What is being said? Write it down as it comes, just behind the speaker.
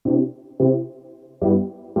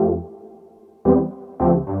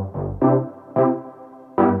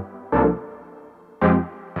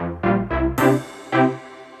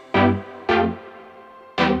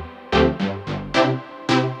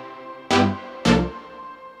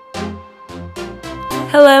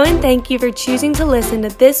Hello, and thank you for choosing to listen to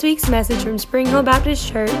this week's message from Spring Hill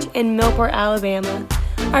Baptist Church in Millport, Alabama.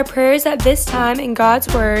 Our prayer is that this time in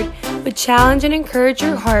God's Word would challenge and encourage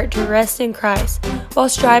your heart to rest in Christ while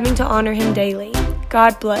striving to honor Him daily.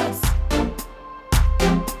 God bless.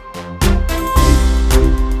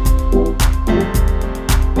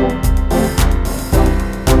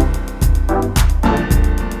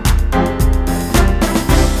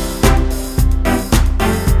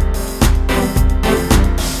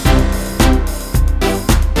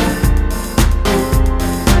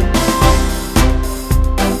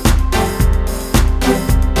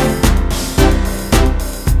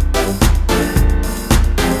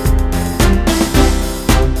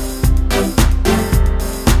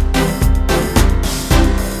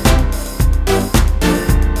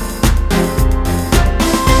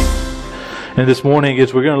 And this morning,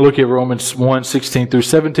 as we're going to look at Romans 1:16 through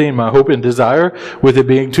 17, my hope and desire, with it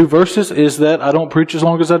being 2 verses, is that I don't preach as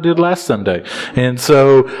long as I did last Sunday. And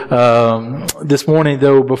so this morning,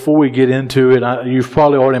 though, before we get into it, you've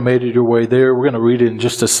probably already made it your way there. We're going to read it in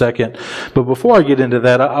just a second. But before I get into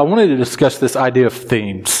that, I wanted to discuss this idea of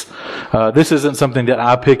themes. This isn't something that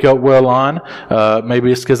I pick up well on.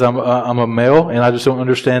 Maybe it's because I'm a male and I just don't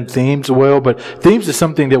understand themes well. But themes is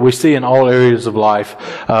something that we see in all areas of life,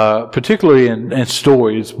 particularly in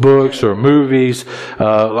stories, books or movies.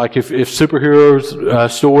 Like if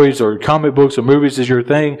superheroes stories or comic books or movies is your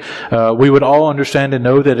thing, we would all understand and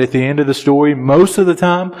know that at the end of the story, most of the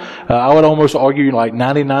time, I would almost argue like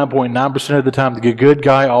 99.9% of the time, the good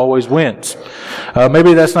guy always wins.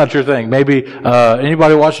 Maybe that's not your thing. Maybe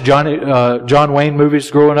anybody watch John Wayne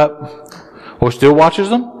movies growing up, or still watches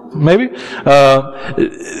them? Maybe.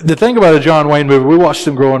 The thing about a John Wayne movie, we watched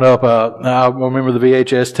them growing up. I remember the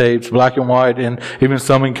VHS tapes, black and white, and even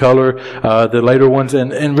some in color, the later ones.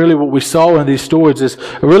 And really what we saw in these stories is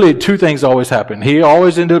really 2 things always happen. He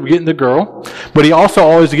always ended up getting the girl, but he also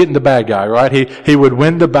always getting the bad guy, right? He would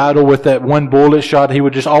win the battle with that one bullet shot. He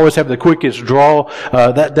would just always have the quickest draw.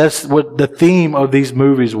 That's what the theme of these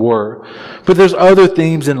movies were. But there's other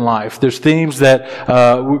themes in life. There's themes that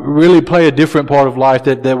really play a different part of life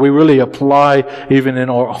that we really apply even in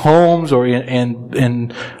our homes or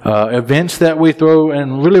in events that we throw.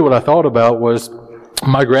 And really what I thought about was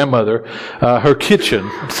my grandmother, her kitchen,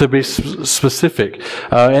 to be specific.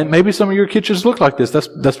 And maybe some of your kitchens look like this.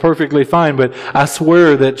 That's perfectly fine. But I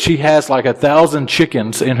swear that she has like 1,000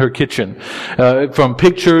 chickens in her kitchen, from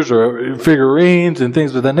pictures or figurines and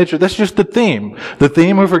things of that nature. That's just the theme. The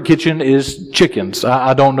theme of her kitchen is chickens.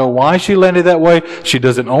 I don't know why she landed that way. She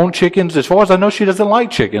doesn't own chickens. As far as I know, she doesn't like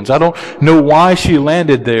chickens. I don't know why she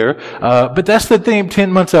landed there. But that's the theme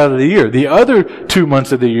 10 months out of the year. The other 2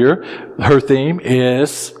 months of the year, her theme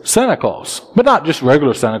is Santa Claus. But not just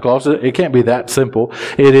regular Santa Claus. It can't be that simple.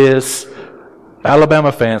 It is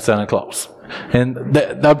Alabama fan Santa Claus. And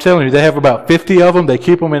I'm telling you, they have about 50 of them. They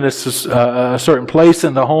keep them in a certain place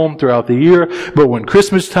in the home throughout the year. But when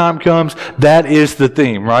Christmas time comes, that is the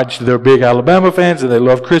theme, right? They're big Alabama fans and they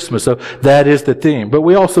love Christmas. So that is the theme. But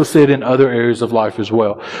we also see it in other areas of life as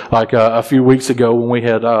well. Like a few weeks ago when we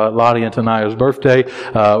had Lottie and Tanaya's birthday,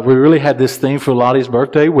 we really had this theme for Lottie's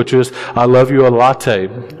birthday, which is I love you a latte,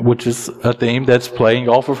 which is a theme that's playing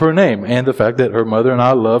off of her name and the fact that her mother and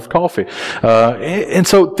I love coffee. And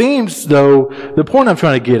so themes, though, the point I'm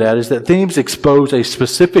trying to get at is that themes expose a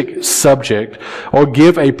specific subject or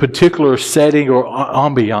give a particular setting or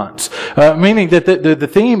ambiance, meaning that the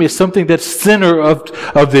theme is something that's center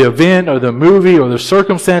of the event or the movie or the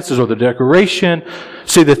circumstances or the decoration.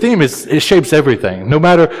 See, the theme it shapes everything. No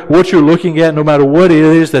matter what you're looking at, no matter what it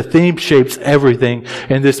is, the theme shapes everything.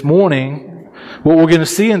 And this morning, what we're going to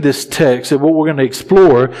see in this text and what we're going to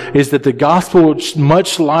explore is that the gospel,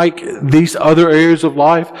 much like these other areas of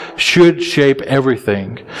life, should shape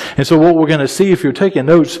everything. And so what we're going to see, if you're taking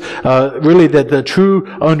notes, really that the true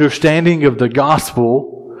understanding of the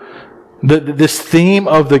gospel, this theme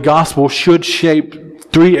of the gospel should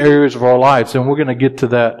shape 3 areas of our lives. And we're going to get to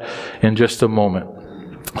that in just a moment.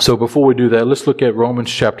 So before we do that, let's look at Romans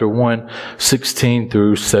chapter 1, 16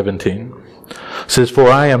 through 17. It says, "For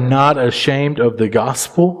I am not ashamed of the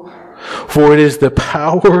gospel, for it is the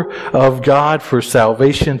power of God for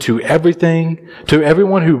salvation to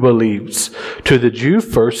everyone who believes, to the Jew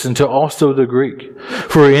first and to also the Greek.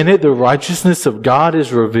 For in it the righteousness of God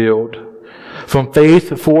is revealed, from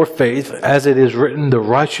faith for faith, as it is written, the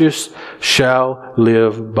righteous shall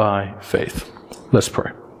live by faith." Let's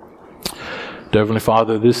pray. Dear Heavenly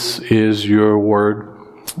Father, this is your word.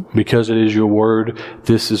 Because it is your word,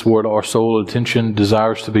 this is what our sole attention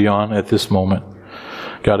desires to be on at this moment.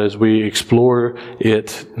 God, as we explore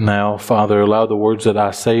it now, Father, allow the words that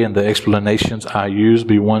I say and the explanations I use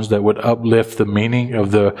be ones that would uplift the meaning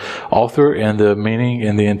of the author and the meaning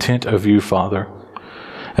and the intent of you, Father.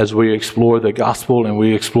 As we explore the gospel and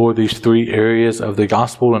we explore these three areas of the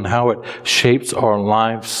gospel and how it shapes our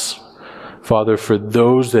lives, Father, for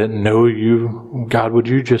those that know you, God, would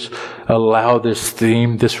you just allow this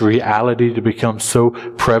theme, this reality to become so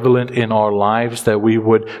prevalent in our lives that we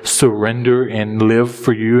would surrender and live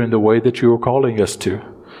for you in the way that you are calling us to.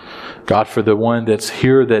 God, for the one that's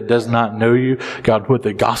here that does not know you, God, with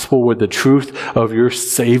the gospel, with the truth of your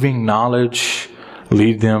saving knowledge,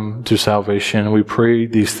 lead them to salvation. We pray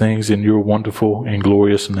these things in your wonderful and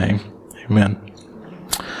glorious name. Amen.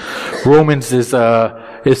 Romans is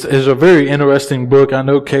a very interesting book. I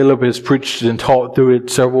know Caleb has preached and taught through it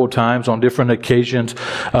several times on different occasions.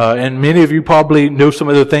 And many of you probably know some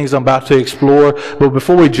of the things I'm about to explore. But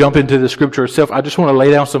before we jump into the scripture itself, I just want to lay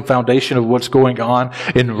down some foundation of what's going on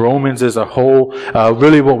in Romans as a whole.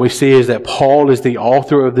 Really what we see is that Paul is the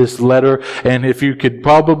author of this letter. And if you could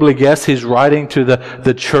probably guess, he's writing to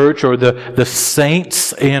the church or the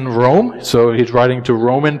saints in Rome. So he's writing to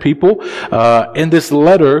Roman people. In this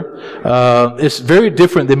letter, it's very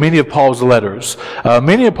different than many of Paul's letters.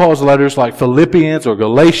 Many of Paul's letters, like Philippians or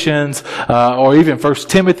Galatians or even 1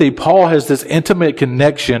 Timothy, Paul has this intimate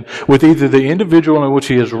connection with either the individual in which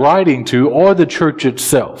he is writing to or the church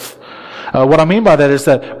itself. What I mean by that is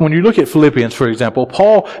that when you look at Philippians, for example,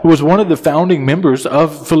 Paul was one of the founding members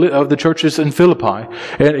of the churches in Philippi.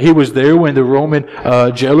 And he was there when the Roman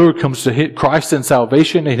jailer comes to hit Christ in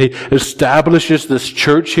salvation, and he establishes this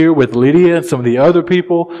church here with Lydia and some of the other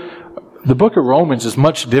people. The book of Romans is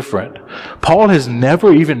much different. Paul has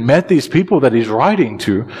never even met these people that he's writing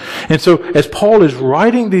to. And so as Paul is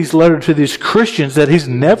writing these letters to these Christians that he's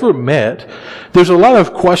never met, there's a lot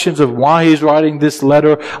of questions of why he's writing this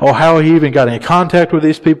letter or how he even got in contact with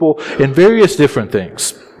these people and various different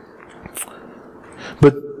things.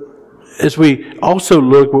 But as we also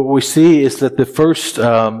look, what we see is that the first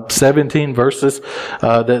 17 verses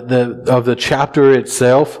of the chapter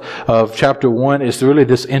itself, of chapter 1, is really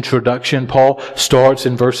this introduction. Paul starts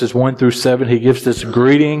in verses 1 through 7. He gives this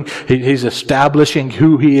greeting. He's establishing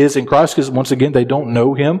who he is in Christ, because once again, they don't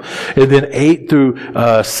know him. And then 8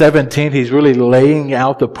 through 17, he's really laying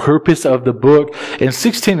out the purpose of the book. And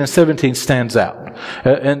 16 and 17 stands out.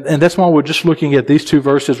 And that's why we're just looking at these two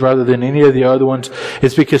verses rather than any of the other ones.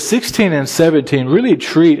 It's because 16 and 17 really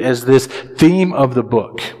treat as this theme of the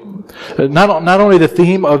book. Not only the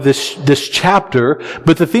theme of this chapter,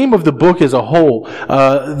 but the theme of the book as a whole.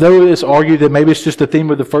 Though it's argued that maybe it's just the theme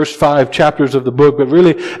of the first 5 chapters of the book, but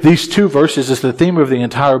really these 2 verses is the theme of the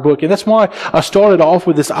entire book. And that's why I started off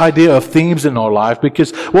with this idea of themes in our life,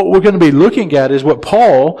 because what we're going to be looking at is what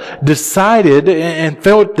Paul decided and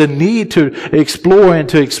felt the need to explore and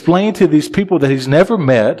to explain to these people that he's never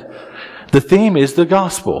met. The theme is the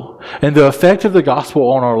gospel and the effect of the gospel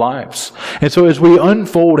on our lives. And so as we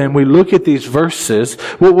unfold and we look at these verses,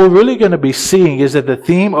 what we're really going to be seeing is that the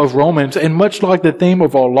theme of Romans, and much like the theme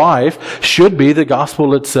of our life, should be the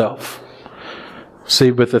gospel itself.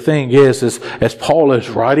 See, but the thing is as Paul is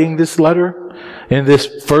writing this letter, in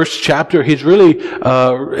this first chapter, he's really,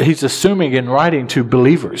 he's assuming and writing to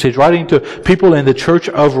believers. He's writing to people in the church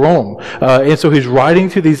of Rome. And so he's writing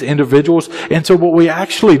to these individuals. And so what we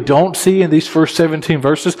actually don't see in these first 17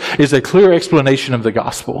 verses is a clear explanation of the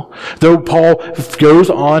gospel. Though Paul goes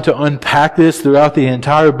on to unpack this throughout the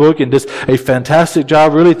entire book and does a fantastic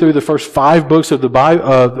job really through the first 5 books of the Bible,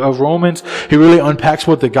 of Romans, he really unpacks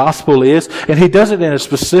what the gospel is. And he does it in a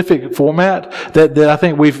specific format that I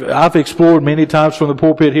think I've explored many times from the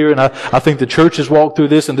pulpit here, and I think the church has walked through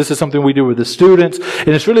this, and this is something we do with the students, and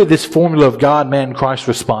it's really this formula of God, man, Christ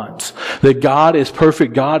response. That God is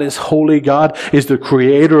perfect, God is holy, God is the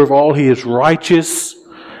creator of all, He is righteous.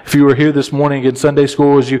 If you were here this morning in Sunday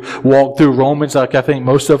school as you walked through Romans, like I think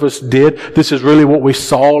most of us did, this is really what we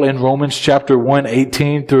saw in Romans chapter 1,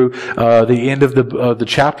 18 through the end of the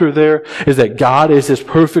chapter there, is that God is this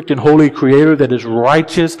perfect and holy creator that is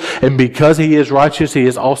righteous, and because He is righteous, He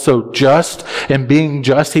is also just, and being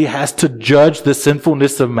just, He has to judge the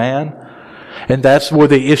sinfulness of man. And that's where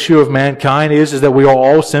the issue of mankind is that we are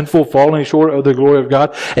all sinful, falling short of the glory of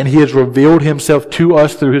God, and He has revealed Himself to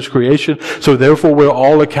us through His creation, so therefore we're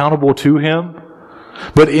all accountable to Him.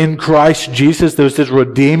 But in Christ Jesus, there's this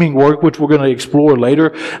redeeming work, which we're going to explore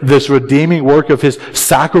later, this redeeming work of His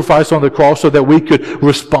sacrifice on the cross so that we could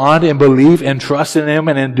respond and believe and trust in Him,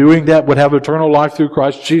 and in doing that would have eternal life through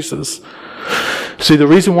Christ Jesus. See, the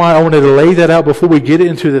reason why I wanted to lay that out before we get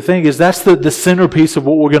into the thing is that's the centerpiece of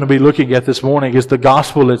what we're going to be looking at this morning is the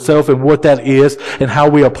gospel itself and what that is and how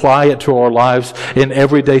we apply it to our lives in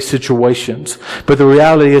everyday situations. But the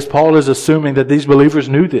reality is Paul is assuming that these believers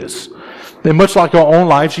knew this. And much like our own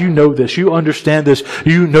lives, you know this. You understand this.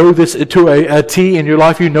 You know this to a T in your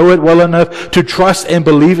life. You know it well enough to trust and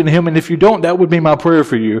believe in Him. And if you don't, that would be my prayer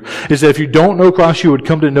for you, is that if you don't know Christ, you would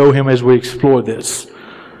come to know Him as we explore this.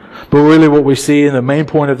 But really what we see in the main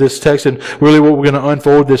point of this text and really what we're going to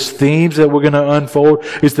unfold, these themes that we're going to unfold,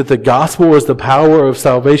 is that the gospel is the power of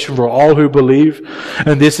salvation for all who believe.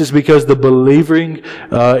 And this is because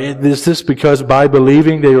because by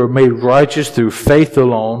believing they were made righteous through faith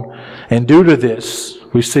alone. And due to this,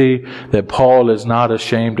 we see that Paul is not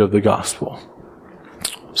ashamed of the gospel.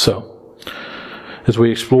 So, as we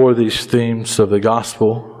explore these themes of the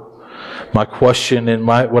gospel, my question and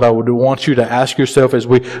what I would want you to ask yourself as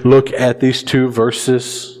we look at these two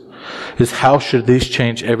verses is, how should these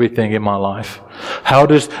change everything in my life? How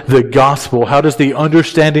does the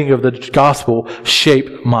understanding of the gospel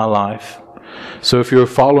shape my life? So if you're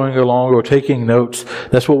following along or taking notes,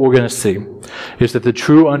 that's what we're going to see, is that the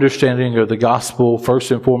true understanding of the gospel first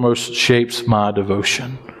and foremost shapes my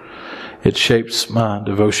devotion. It shapes my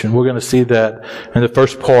devotion. We're going to see that in the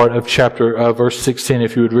first part of chapter, verse 16,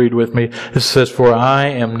 if you would read with me. It says, "For I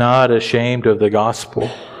am not ashamed of the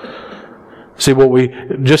gospel." See, what we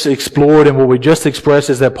just explored and what we just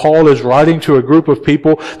expressed is that Paul is writing to a group of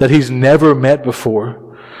people that he's never met before.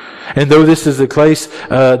 And though this is the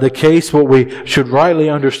case, what we should rightly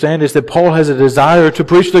understand is that Paul has a desire to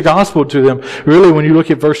preach the gospel to them. Really, when you look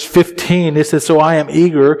at verse 15, it says, "So I am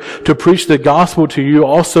eager to preach the gospel to you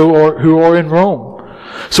also who are in Rome."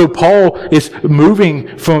 So Paul is moving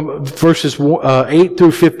from verses 8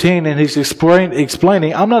 through 15, and he's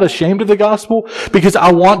explaining, I'm not ashamed of the gospel because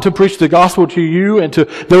I want to preach the gospel to you and to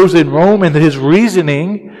those in Rome. And his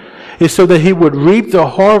reasoning is so that he would reap the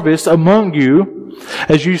harvest among you,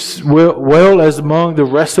 as you well as among the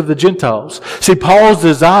rest of the Gentiles. See, Paul's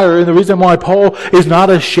desire, and the reason why Paul is not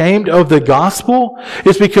ashamed of the gospel,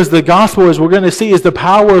 is because the gospel, as we're going to see, is the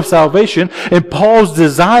power of salvation, and Paul's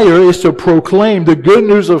desire is to proclaim the good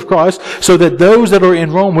news of Christ so that those that are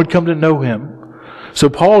in Rome would come to know Him. So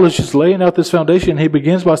Paul is just laying out this foundation. He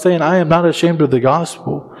begins by saying, I am not ashamed of the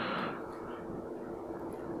gospel.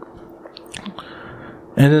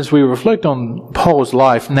 And as we reflect on Paul's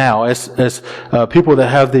life now, as people that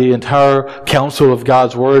have the entire counsel of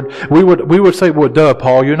God's Word, we would say, well, duh,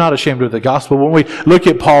 Paul, you're not ashamed of the gospel. When we look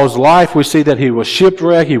at Paul's life, we see that he was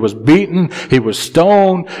shipwrecked, he was beaten, he was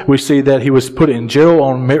stoned, we see that he was put in jail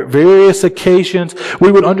on various occasions.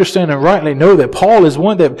 We would understand and rightly know that Paul is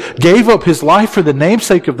one that gave up his life for the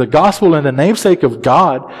namesake of the gospel and the namesake of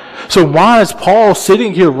God. So why is Paul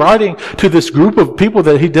sitting here writing to this group of people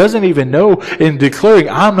that he doesn't even know and declaring,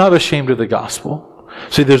 I'm not ashamed of the gospel?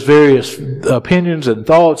 See, there's various opinions and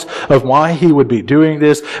thoughts of why he would be doing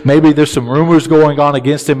this. Maybe there's some rumors going on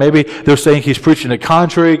against him. Maybe they're saying he's preaching a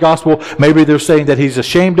contrary gospel. Maybe they're saying that he's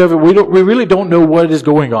ashamed of it. We really don't know what is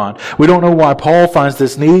going on. We don't know why Paul finds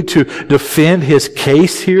this need to defend his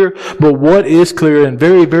case here. But what is clear and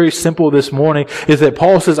very, very simple this morning is that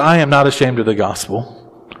Paul says, I am not ashamed of the gospel.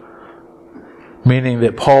 Meaning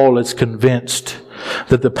that Paul is convinced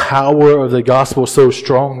that the power of the gospel so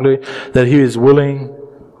strongly that he is willing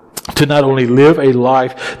to not only live a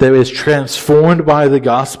life that is transformed by the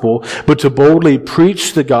gospel, but to boldly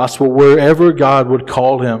preach the gospel wherever God would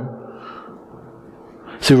call him.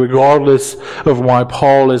 See, regardless of why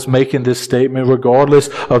Paul is making this statement, regardless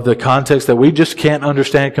of the context that we just can't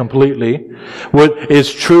understand completely, what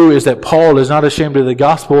is true is that Paul is not ashamed of the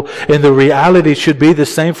gospel, and the reality should be the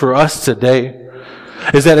same for us today.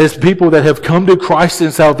 Is that as people that have come to Christ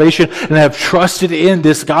in salvation and have trusted in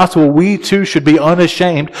this gospel, we too should be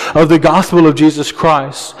unashamed of the gospel of Jesus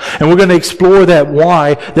Christ. And we're going to explore that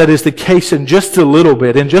why that is the case in just a little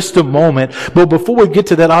bit, in just a moment. But before we get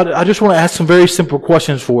to that, I just want to ask some very simple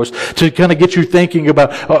questions for us to kind of get you thinking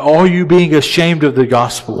about, are you being ashamed of the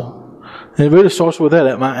gospel? And it really starts with that.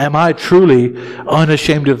 Am I truly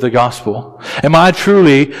unashamed of the gospel? Am I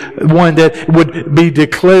truly one that would be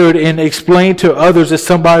declared and explained to others as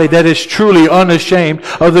somebody that is truly unashamed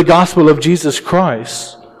of the gospel of Jesus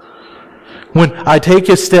Christ? When I take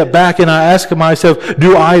a step back and I ask myself,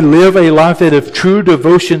 do I live a life that of true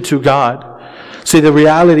devotion to God? See, the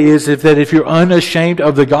reality is that if you're unashamed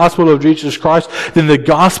of the gospel of Jesus Christ, then the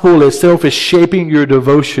gospel itself is shaping your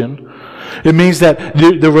devotion. It means that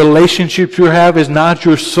the relationships you have is not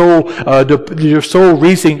your sole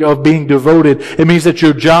reason of being devoted. It means that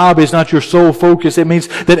your job is not your sole focus. It means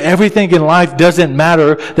that everything in life doesn't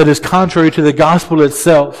matter that is contrary to the gospel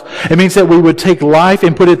itself. It means that we would take life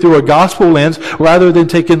and put it through a gospel lens rather than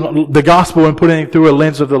taking the gospel and putting it through a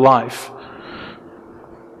lens of the life.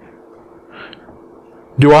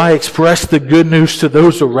 Do I express the good news to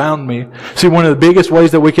those around me? See, one of the biggest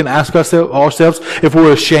ways that we can ask ourselves if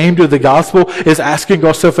we're ashamed of the gospel is asking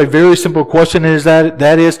ourselves a very simple question, and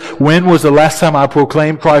that is, when was the last time I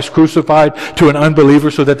proclaimed Christ crucified to an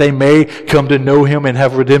unbeliever so that they may come to know Him and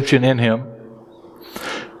have redemption in Him?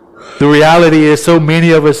 The reality is so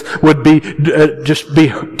many of us would be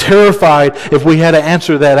terrified if we had to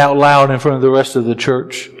answer that out loud in front of the rest of the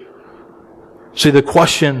church. See, the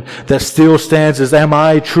question that still stands is, am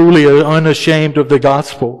I truly unashamed of the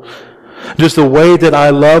gospel? Does the way that I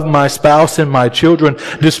love my spouse and my children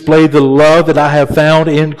display the love that I have found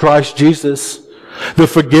in Christ Jesus? The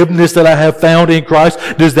forgiveness that I have found in Christ,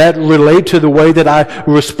 does that relate to the way that I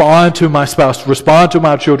respond to my spouse, respond to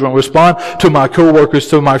my children, respond to my coworkers,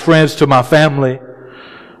 to my friends, to my family?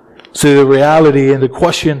 See, the reality and the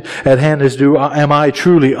question at hand is, am I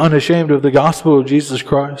truly unashamed of the gospel of Jesus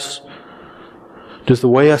Christ? Does the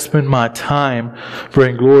way I spend my time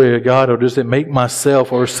bring glory to God, or does it make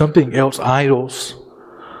myself or something else idols?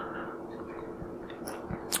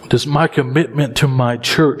 Does my commitment to my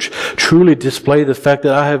church truly display the fact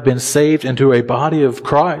that I have been saved into a body of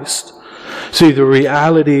Christ? See, the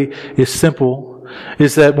reality is simple,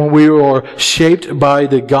 is that when we are shaped by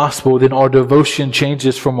the gospel, then our devotion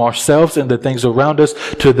changes from ourselves and the things around us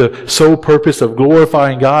to the sole purpose of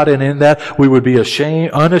glorifying God. And in that, we would be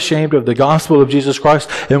unashamed of the gospel of Jesus Christ,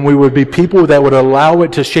 and we would be people that would allow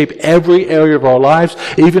it to shape every area of our lives,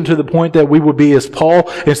 even to the point that we would be as Paul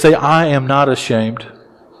and say, I am not ashamed.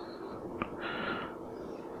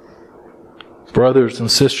 Brothers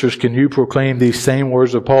and sisters, can you proclaim these same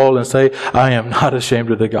words of Paul and say, I am not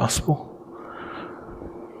ashamed of the gospel?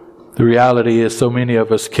 The reality is so many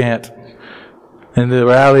of us can't. And the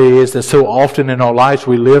reality is that so often in our lives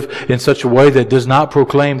we live in such a way that does not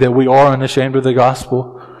proclaim that we are unashamed of the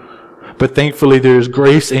gospel. But thankfully there is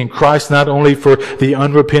grace in Christ, not only for the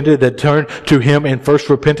unrepentant that turn to Him in first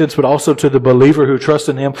repentance, but also to the believer who trusts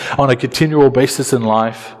in Him on a continual basis in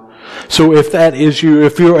life. So if that is you,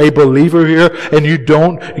 if you're a believer here and you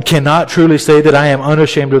cannot truly say that I am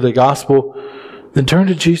unashamed of the gospel, then turn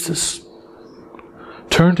to Jesus.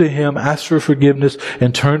 Turn to Him, ask for forgiveness,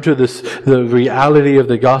 and turn to the reality of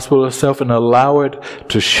the gospel itself and allow it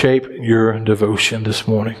to shape your devotion this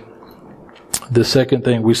morning. The second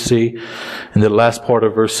thing we see in the last part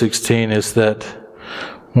of verse 16 is that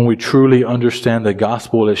when we truly understand the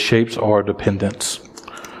gospel, it shapes our dependence.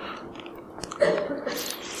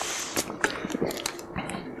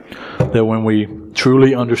 That when we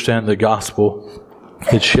truly understand the gospel,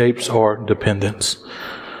 it shapes our dependence.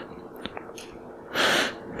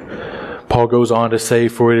 Paul goes on to say,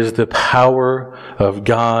 for it is the power of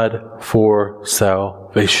God for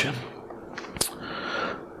salvation.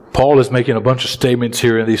 Paul is making a bunch of statements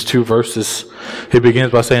here in these two verses. He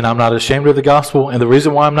begins by saying, I'm not ashamed of the gospel. And the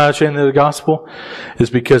reason why I'm not ashamed of the gospel is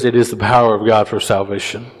because it is the power of God for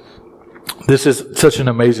salvation. This is such an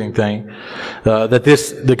amazing thing, that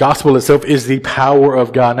the gospel itself is the power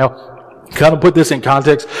of God. Now, kind of put this in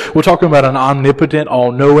context, we're talking about an omnipotent,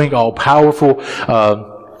 all-knowing, all-powerful,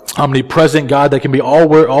 omnipresent God that can be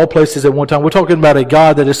all places at one time. We're talking about a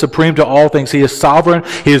God that is supreme to all things. He is sovereign.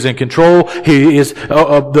 He is in control. He is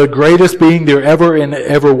the greatest being there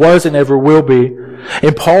ever was and ever will be.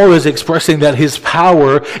 And Paul is expressing that His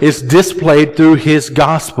power is displayed through His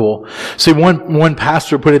gospel. See, one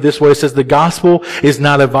pastor put it this way. It says, the gospel is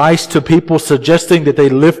not advice to people suggesting that they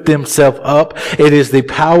lift themselves up. It is the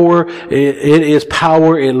power. It is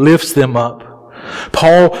power. It lifts them up.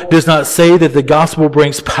 Paul does not say that the gospel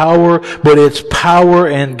brings power, but it's power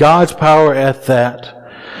and God's power at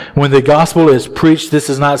that. When the gospel is preached, this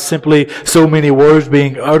is not simply so many words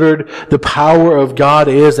being uttered. The power of God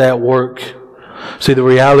is at work. See, the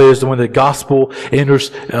reality is that when the gospel enters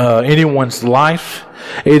anyone's life,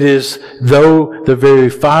 it is though the very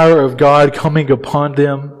fire of God coming upon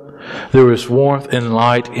them, there is warmth and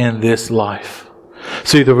light in this life.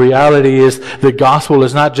 See, the reality is the gospel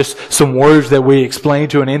is not just some words that we explain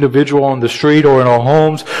to an individual on the street or in our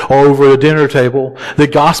homes or over a dinner table. The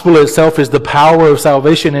gospel itself is the power of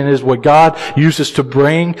salvation and is what God uses to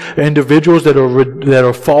bring individuals that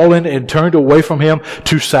are fallen and turned away from Him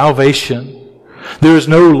to salvation. There is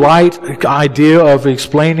no light idea of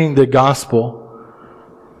explaining the gospel.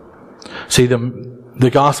 See, the The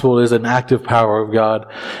gospel is an active power of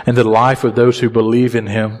God in the life of those who believe in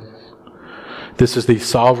Him. This is the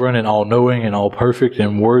sovereign and all-knowing and all-perfect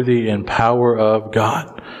and worthy and power of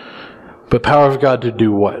God. But power of God to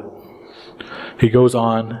do what? He goes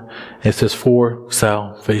on and says, for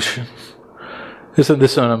salvation. Isn't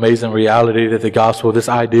this an amazing reality that the gospel, this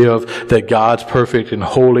idea of that God's perfect and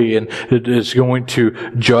holy and is going to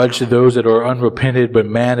judge those that are unrepented, but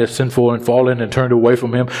man is sinful and fallen and turned away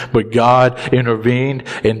from Him, but God intervened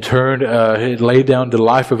and laid down the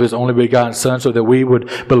life of His only begotten Son so that we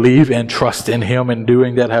would believe and trust in Him, and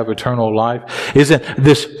doing that have eternal life. Isn't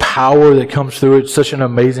this power that comes through it such an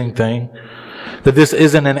amazing thing? That this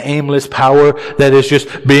isn't an aimless power that is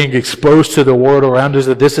just being exposed to the world around us,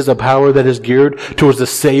 that this is a power that is geared towards the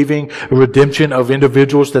saving redemption of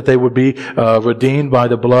individuals, that they would be redeemed by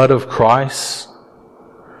the blood of Christ.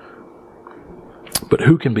 But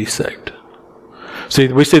who can be saved? See,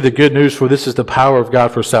 we say the good news for this is the power of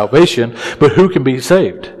God for salvation, but who can be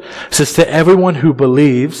saved? It says to everyone who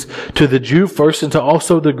believes, to the Jew first and to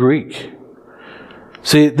also the Greek.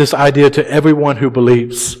 See, this idea to everyone who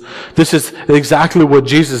believes. This is exactly what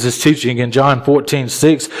Jesus is teaching in John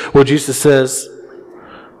 14:6, where Jesus says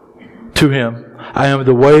to him, I am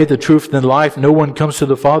the way, the truth, and the life. No one comes to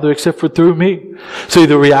the Father except for through me. See,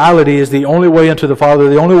 the reality is the only way into the Father,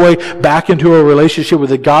 the only way back into a relationship with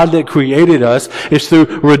the God that created us is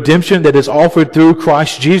through redemption that is offered through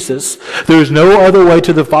Christ Jesus. There is no other way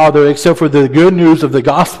to the Father except for the good news of the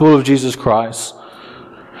gospel of Jesus Christ.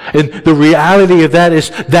 And the reality of that is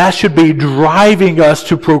that should be driving us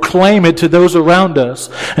to proclaim it to those around us.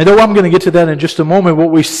 And though I'm going to get to that in just a moment, what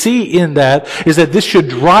we see in that is that this should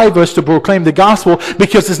drive us to proclaim the gospel,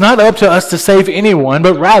 because it's not up to us to save anyone,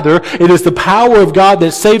 but rather it is the power of God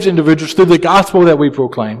that saves individuals through the gospel that we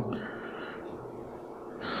proclaim.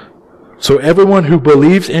 So everyone who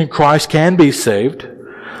believes in Christ can be saved,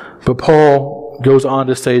 but Paul goes on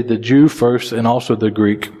to say the Jew first and also the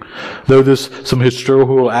Greek. Though there's some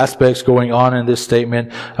historical aspects going on in this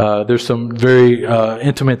statement, there's some very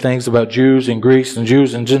intimate things about Jews and Greeks and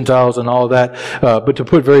Jews and Gentiles and all that. But to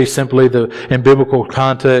put very simply, in biblical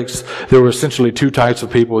context, there were essentially two types of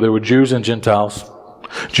people. There were Jews and Gentiles.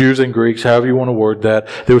 Jews and Greeks, however you want to word that.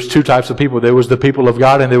 There was two types of people. There was the people of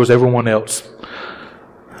God and there was everyone else.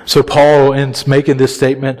 So Paul, in making this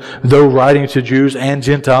statement, though writing to Jews and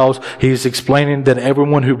Gentiles, he's explaining that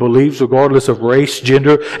everyone who believes, regardless of race,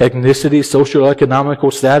 gender, ethnicity,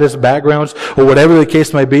 socioeconomical status, backgrounds, or whatever the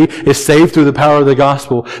case may be, is saved through the power of the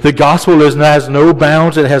gospel. The gospel has no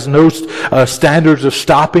bounds. It has no standards of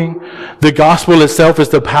stopping. The gospel itself is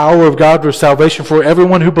the power of God for salvation for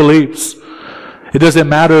everyone who believes. It doesn't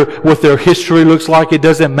matter what their history looks like. It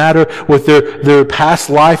doesn't matter what their past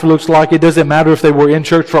life looks like. It doesn't matter if they were in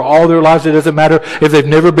church for all their lives. It doesn't matter if they've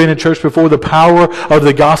never been in church before. The power of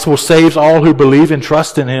the gospel saves all who believe and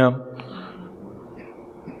trust in Him.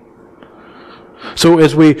 So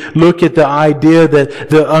as we look at the idea that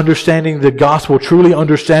the understanding the gospel, truly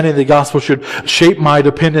understanding the gospel, should shape my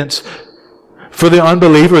dependence, for the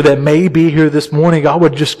unbeliever that may be here this morning, I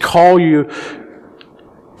would just call you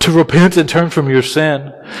to repent and turn from your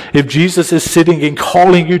sin. If Jesus is sitting and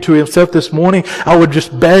calling you to Himself this morning, I would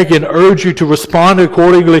just beg and urge you to respond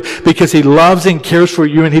accordingly, because He loves and cares for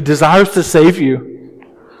you and He desires to save you.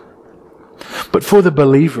 But for the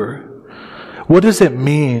believer, what does it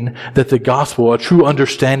mean that the gospel, a true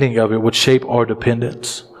understanding of it, would shape our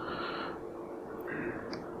dependence?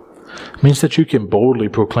 It means that you can boldly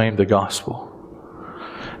proclaim the gospel.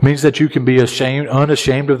 It means that you can be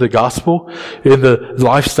unashamed of the gospel in the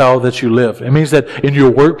lifestyle that you live. It means that in your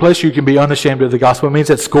workplace you can be unashamed of the gospel. It means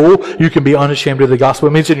at school you can be unashamed of the gospel.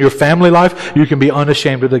 It means in your family life you can be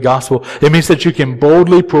unashamed of the gospel. It means that you can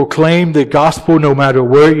boldly proclaim the gospel no matter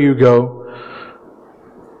where you go.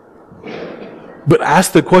 But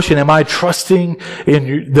ask the question, am I trusting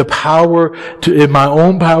in the power, in my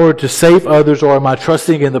own power to save others, or am I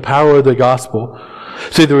trusting in the power of the gospel?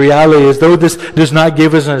 See, the reality is, though this does not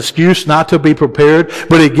give us an excuse not to be prepared,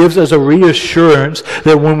 but it gives us a reassurance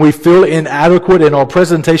that when we feel inadequate in our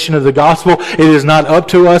presentation of the gospel, it is not up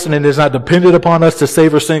to us and it is not dependent upon us to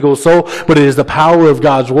save a single soul, but it is the power of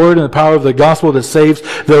God's word and the power of the gospel that saves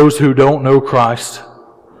those who don't know Christ.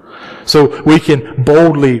 So we can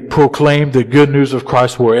boldly proclaim the good news of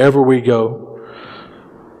Christ wherever we go.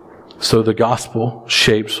 So the gospel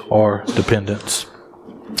shapes our dependence.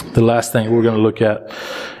 The last thing we're going to look at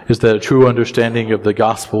is that a true understanding of the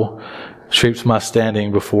gospel shapes my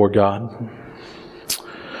standing before God.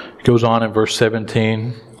 It goes on in verse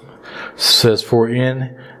 17. It says, for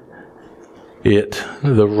in it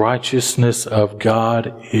the righteousness of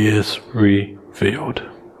God is revealed.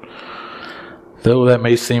 Though that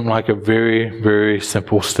may seem like a very, very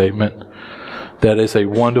simple statement, that is a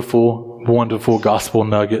wonderful, wonderful gospel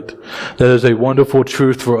nugget. That is a wonderful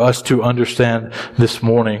truth for us to understand this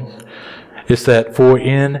morning. It's that for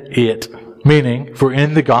in it, meaning for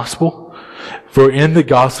in the gospel,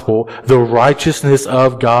 the righteousness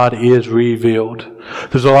of God is revealed.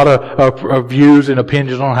 There's a lot of views and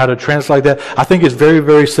opinions on how to translate that. I think it's very,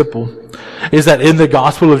 very simple. Is that in the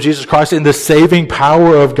gospel of Jesus Christ, in the saving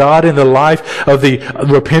power of God in the life of the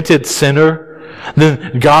repentant sinner,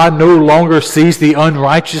 then God no longer sees the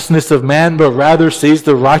unrighteousness of man, but rather sees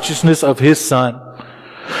the righteousness of His Son.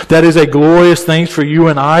 That is a glorious thing for you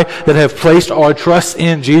and I that have placed our trust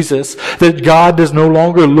in Jesus. That God does no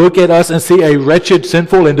longer look at us and see a wretched,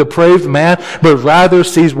 sinful, and depraved man, but rather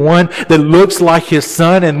sees one that looks like His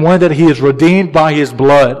Son and one that He has redeemed by His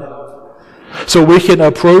blood. So we can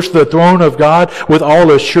approach the throne of God with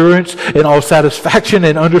all assurance and all satisfaction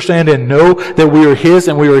and understand and know that we are His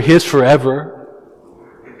and we are His forever.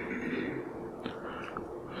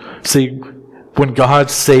 See, when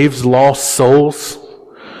God saves lost souls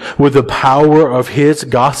with the power of His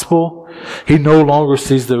gospel, He no longer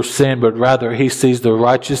sees their sin, but rather He sees the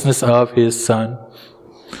righteousness of His Son.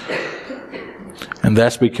 And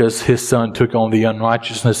that's because His Son took on the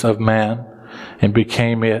unrighteousness of man and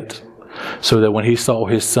became it. So that when He saw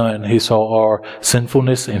His Son, He saw our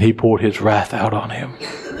sinfulness and He poured His wrath out on Him.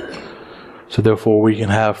 So therefore we can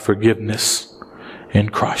have forgiveness in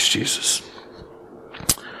Christ Jesus.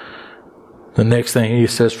 The next thing He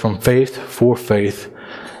says, from faith for faith,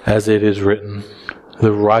 as it is written,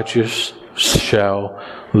 the righteous shall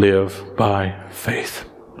live by faith.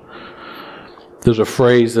 There's a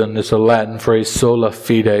phrase, and it's a Latin phrase, sola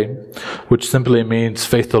fide, which simply means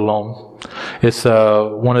faith alone. It's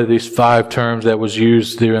one of these 5 terms that was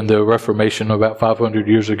used during the Reformation about 500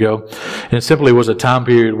 years ago. And it simply was a time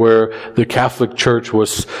period where the Catholic Church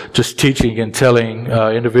was just teaching and telling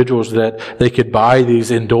individuals that they could buy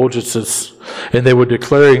these indulgences. And they were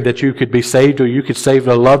declaring that you could be saved or you could save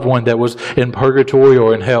a loved one that was in purgatory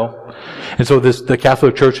or in hell. And so the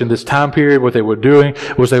Catholic Church in this time period, what they were doing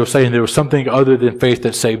was they were saying there was something other than faith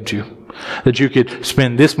that saved you. That you could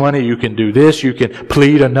spend this money, you can do this, you can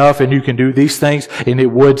plead enough, and you can do these things, and it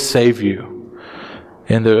would save you.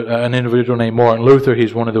 And an individual named Martin Luther,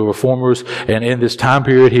 he's one of the reformers, and in this time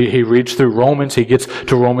period, he reads through Romans, he gets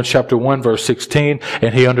to Romans chapter 1, verse 16,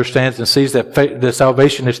 and he understands and sees that the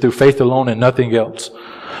salvation is through faith alone and nothing else.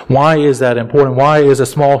 Why is that important? Why is a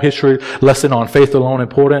small history lesson on faith alone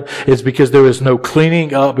important? It's because there is no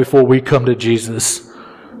cleaning up before we come to Jesus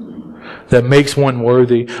that makes one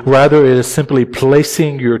worthy. Rather, it is simply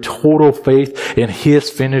placing your total faith in His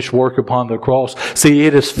finished work upon the cross. See,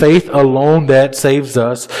 it is faith alone that saves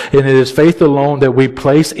us, and it is faith alone that we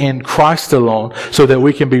place in Christ alone, so that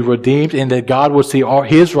we can be redeemed and that God will see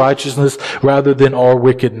His righteousness rather than our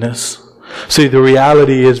wickedness. See, the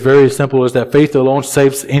reality is very simple, is that faith alone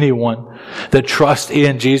saves anyone that trusts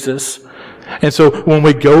in Jesus. And so when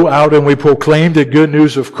we go out and we proclaim the good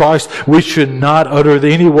news of Christ, we should not utter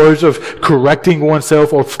any words of correcting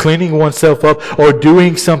oneself or cleaning oneself up or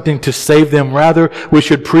doing something to save them. Rather, we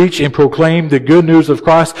should preach and proclaim the good news of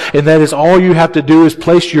Christ. And that is all you have to do, is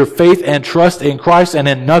place your faith and trust in Christ and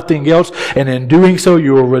in nothing else. And in doing so,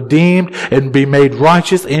 you are redeemed and be made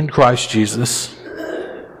righteous in Christ Jesus.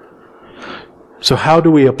 So how do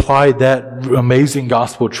we apply that amazing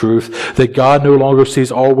gospel truth that God no longer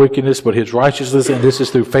sees all wickedness but His righteousness, and this is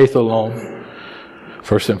through faith alone?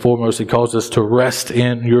 First and foremost, He calls us to rest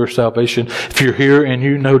in your salvation. If you're here and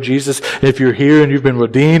you know Jesus, if you're here and you've been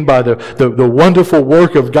redeemed by the wonderful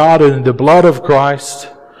work of God and the blood of Christ,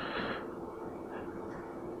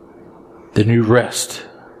 then you rest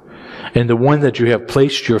in the one that you have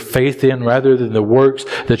placed your faith in rather than the works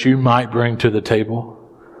that you might bring to the table.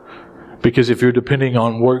 Because if you're depending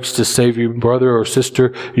on works to save you, brother or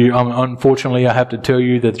sister, unfortunately, I have to tell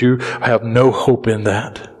you that you have no hope in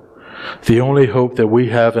that. The only hope that we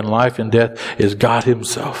have in life and death is God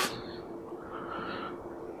Himself.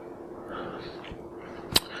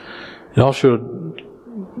 It also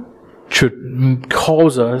should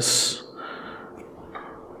cause us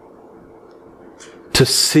to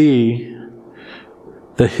see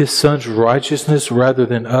that His Son's righteousness rather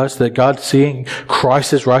than us, that God seeing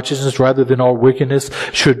Christ's righteousness rather than our wickedness,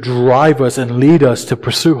 should drive us and lead us to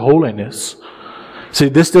pursue holiness. See,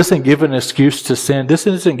 this doesn't give an excuse to sin. This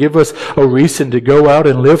doesn't give us a reason to go out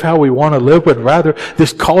and live how we want to live, but rather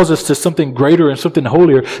this calls us to something greater and something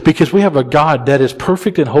holier, because we have a God that is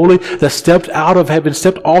perfect and holy, that stepped out of heaven,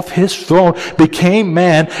 stepped off His throne, became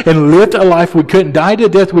man, and lived a life we couldn't, died a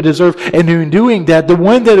death we deserve. And in doing that, the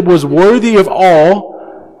one that was worthy of all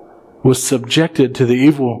was subjected to the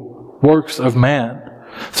evil works of man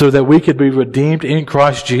so that we could be redeemed in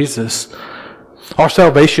Christ Jesus. Our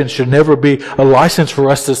salvation should never be a license for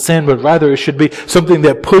us to sin, but rather it should be something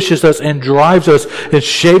that pushes us and drives us and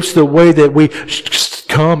shapes the way that we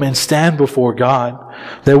come and stand before God.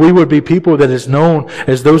 That we would be people that is known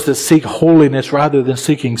as those that seek holiness rather than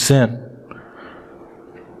seeking sin.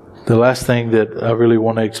 The last thing that I really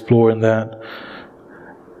want to explore in that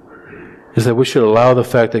is that we should allow the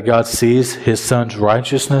fact that God sees His Son's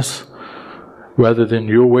righteousness rather than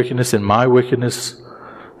your wickedness and my wickedness.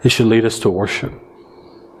 It should lead us to worship.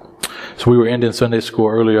 So we were ending Sunday school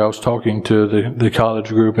earlier. I was talking to the college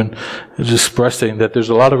group and just expressing that there's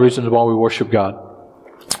a lot of reasons why we worship God.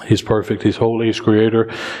 He's perfect. He's holy. He's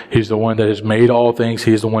creator. He's the one that has made all things.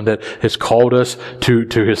 He's the one that has called us to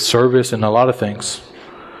His service and a lot of things.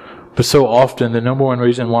 But so often, the number one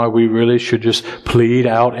reason why we really should just plead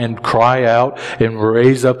out and cry out and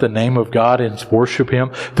raise up the name of God and worship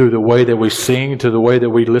Him through the way that we sing, to the way that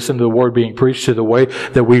we listen to the Word being preached, to the way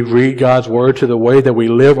that we read God's Word, to the way that we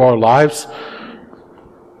live our lives,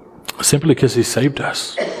 simply because He saved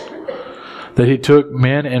us. That He took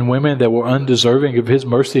men and women that were undeserving of His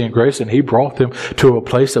mercy and grace and He brought them to a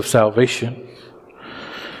place of salvation.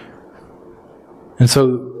 And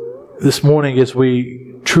so this morning, as we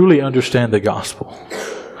truly understand the gospel,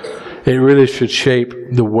 it really should shape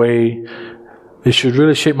the way, it should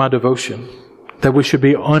really shape my devotion. That we should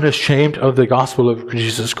be unashamed of the gospel of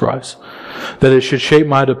Jesus Christ. That it should shape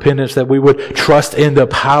my dependence, that we would trust in the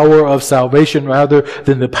power of salvation rather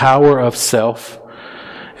than the power of self.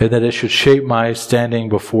 And that it should shape my standing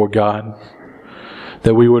before God.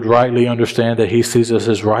 That we would rightly understand that He sees us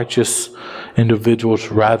as righteous individuals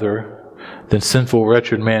rather than sinful,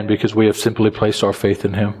 wretched man, because we have simply placed our faith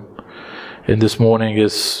in Him. And this morning,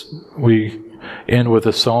 as we end with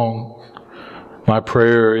a song, my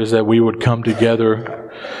prayer is that we would come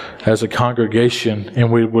together as a congregation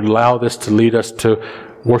and we would allow this to lead us to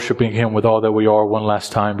worshiping Him with all that we are one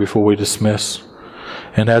last time before we dismiss.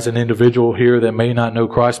 And as an individual here that may not know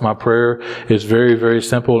Christ, my prayer is very, very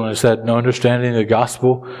simple, and it's that understanding the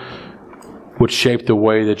gospel would shape the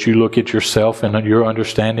way that you look at yourself and your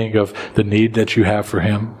understanding of the need that you have for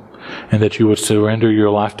Him, and that you would surrender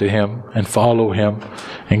your life to Him and follow Him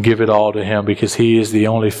and give it all to Him, because He is the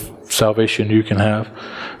only salvation you can have.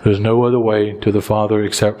 There's no other way to the Father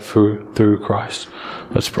except through Christ.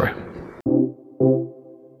 Let's pray.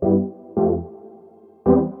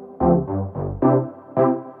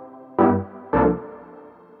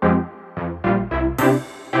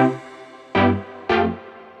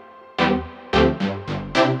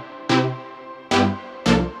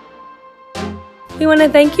 We want to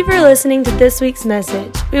thank you for listening to this week's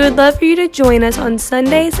message. We would love for you to join us on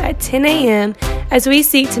Sundays at 10 a.m. as we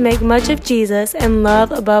seek to make much of Jesus and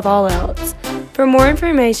love above all else. For more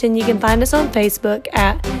information, you can find us on Facebook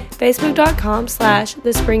at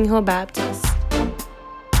facebook.com/The Spring Hill Baptist.